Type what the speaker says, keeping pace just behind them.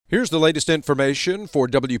Here's the latest information for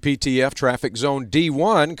WPTF Traffic Zone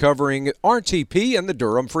D1 covering RTP and the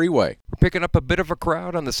Durham Freeway. We're picking up a bit of a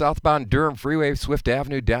crowd on the southbound Durham Freeway, Swift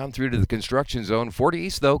Avenue down through to the construction zone. 40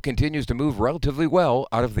 East, though, continues to move relatively well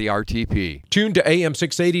out of the RTP. Tune to AM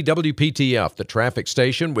 680 WPTF, the traffic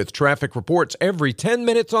station with traffic reports every 10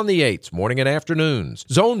 minutes on the 8s, morning and afternoons.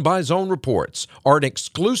 Zone-by-zone reports are an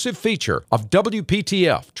exclusive feature of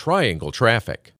WPTF Triangle Traffic.